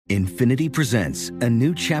Infiniti presents a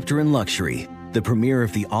new chapter in luxury, the premiere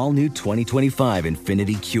of the all-new 2025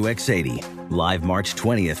 Infiniti QX80, live March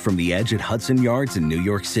 20th from the Edge at Hudson Yards in New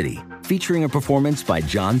York City, featuring a performance by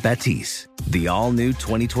Jon Batiste. The all-new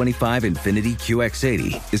 2025 Infiniti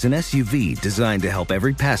QX80 is an SUV designed to help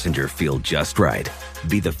every passenger feel just right.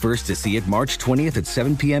 Be the first to see it March 20th at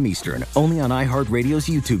 7 p.m. Eastern, only on iHeartRadio's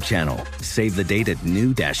YouTube channel. Save the date at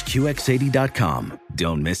new-QX80.com.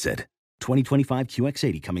 Don't miss it. 2025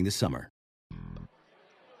 QX80 coming this summer.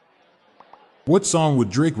 What song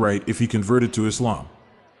would Drake write if he converted to Islam?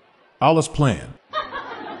 Allah's plan.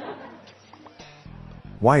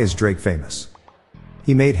 Why is Drake famous?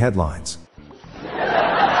 He made headlines.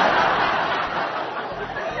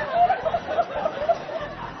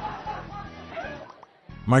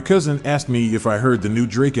 My cousin asked me if I heard the new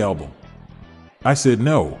Drake album. I said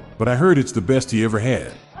no, but I heard it's the best he ever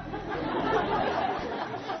had.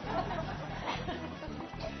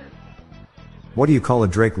 What do you call a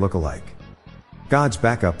Drake lookalike? God's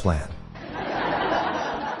backup plan.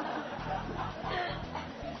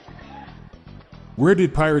 Where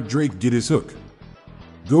did Pirate Drake get his hook?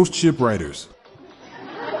 Ghost Ship Writers.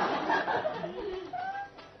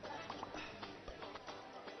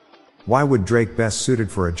 Why would Drake best suited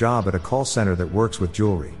for a job at a call center that works with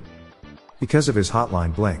jewelry? Because of his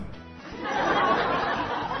hotline bling.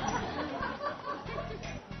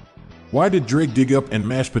 Why did Drake dig up and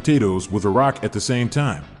mash potatoes with a rock at the same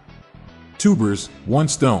time? Tubers, one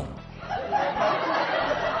stone.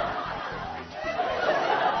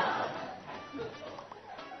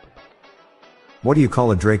 What do you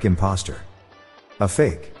call a Drake imposter? A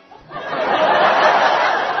fake.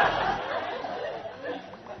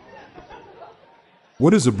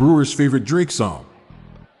 What is a brewer's favorite Drake song?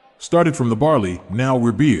 Started from the barley, now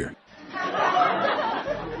we're beer.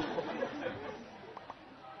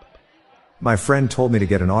 My friend told me to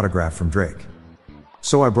get an autograph from Drake.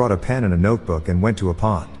 So I brought a pen and a notebook and went to a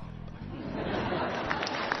pond.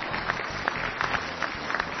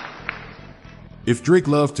 If Drake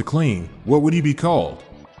loved to clean, what would he be called?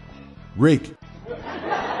 Rake.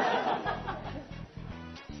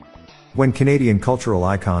 When Canadian cultural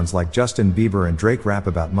icons like Justin Bieber and Drake rap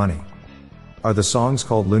about money, are the songs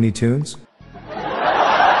called Looney Tunes?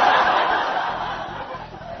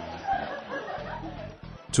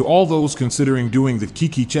 To all those considering doing the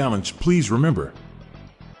Kiki Challenge, please remember,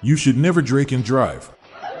 you should never drink and drive.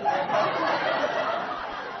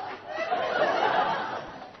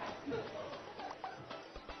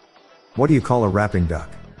 What do you call a rapping duck?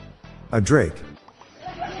 A drake.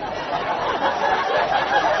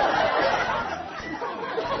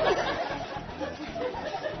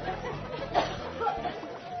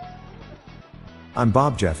 I'm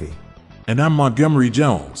Bob Jeffy. And I'm Montgomery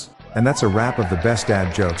Jones. And that's a wrap of the best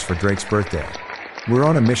dad jokes for Drake's birthday. We're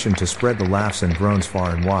on a mission to spread the laughs and groans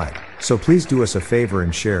far and wide, so please do us a favor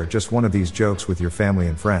and share just one of these jokes with your family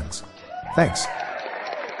and friends. Thanks.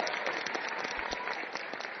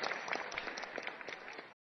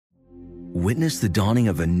 Witness the dawning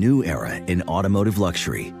of a new era in automotive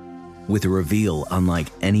luxury, with a reveal unlike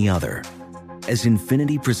any other, as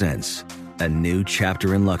Infiniti presents a new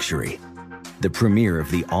chapter in luxury, the premiere of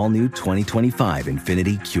the all-new 2025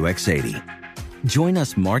 Infiniti QX80. Join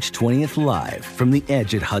us March 20th live from the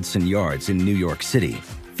Edge at Hudson Yards in New York City,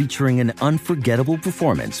 featuring an unforgettable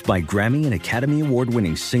performance by Grammy and Academy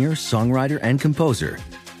Award-winning singer, songwriter, and composer,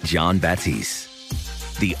 Jon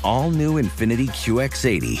Batiste. The all-new Infiniti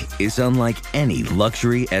QX80 is unlike any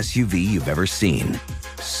luxury SUV you've ever seen.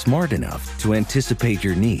 Smart enough to anticipate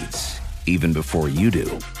your needs, even before you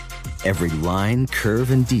do. Every line, curve,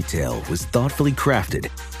 and detail was thoughtfully crafted,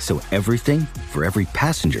 so everything for every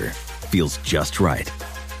passenger feels just right.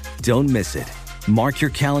 Don't miss it. Mark your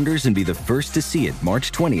calendars and be the first to see it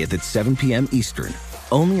March 20th at 7 p.m. Eastern,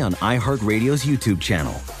 only on iHeartRadio's YouTube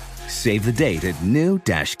channel. Save the date at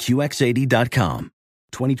new-QX80.com.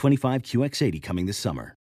 2025 QX80 coming this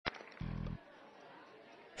summer.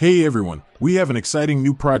 Hey everyone, we have an exciting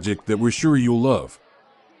new project that we're sure you'll love.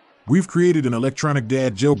 We've created an electronic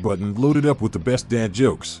dad joke button loaded up with the best dad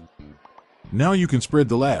jokes. Now you can spread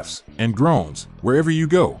the laughs and groans wherever you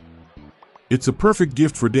go. It's a perfect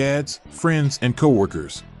gift for dads, friends, and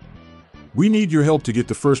coworkers. We need your help to get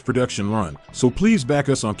the first production run, so please back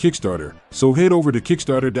us on Kickstarter. So head over to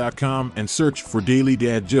Kickstarter.com and search for Daily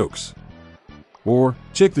Dad Jokes. Or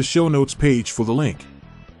check the show notes page for the link.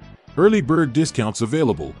 Early bird discounts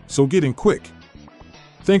available, so get in quick.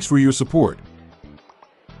 Thanks for your support.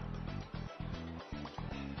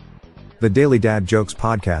 The Daily Dad Jokes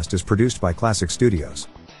podcast is produced by Classic Studios.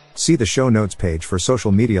 See the show notes page for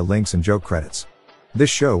social media links and joke credits. This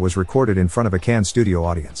show was recorded in front of a Can Studio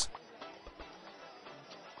audience.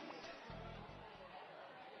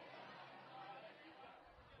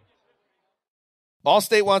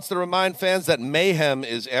 Allstate wants to remind fans that mayhem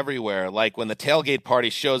is everywhere, like when the tailgate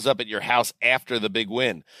party shows up at your house after the big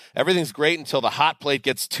win. Everything's great until the hot plate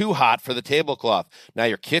gets too hot for the tablecloth. Now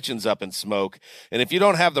your kitchen's up in smoke. And if you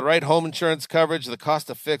don't have the right home insurance coverage, the cost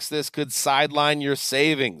to fix this could sideline your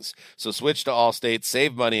savings. So switch to Allstate,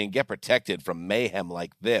 save money, and get protected from mayhem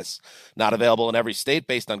like this. Not available in every state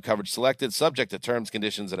based on coverage selected, subject to terms,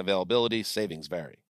 conditions, and availability. Savings vary.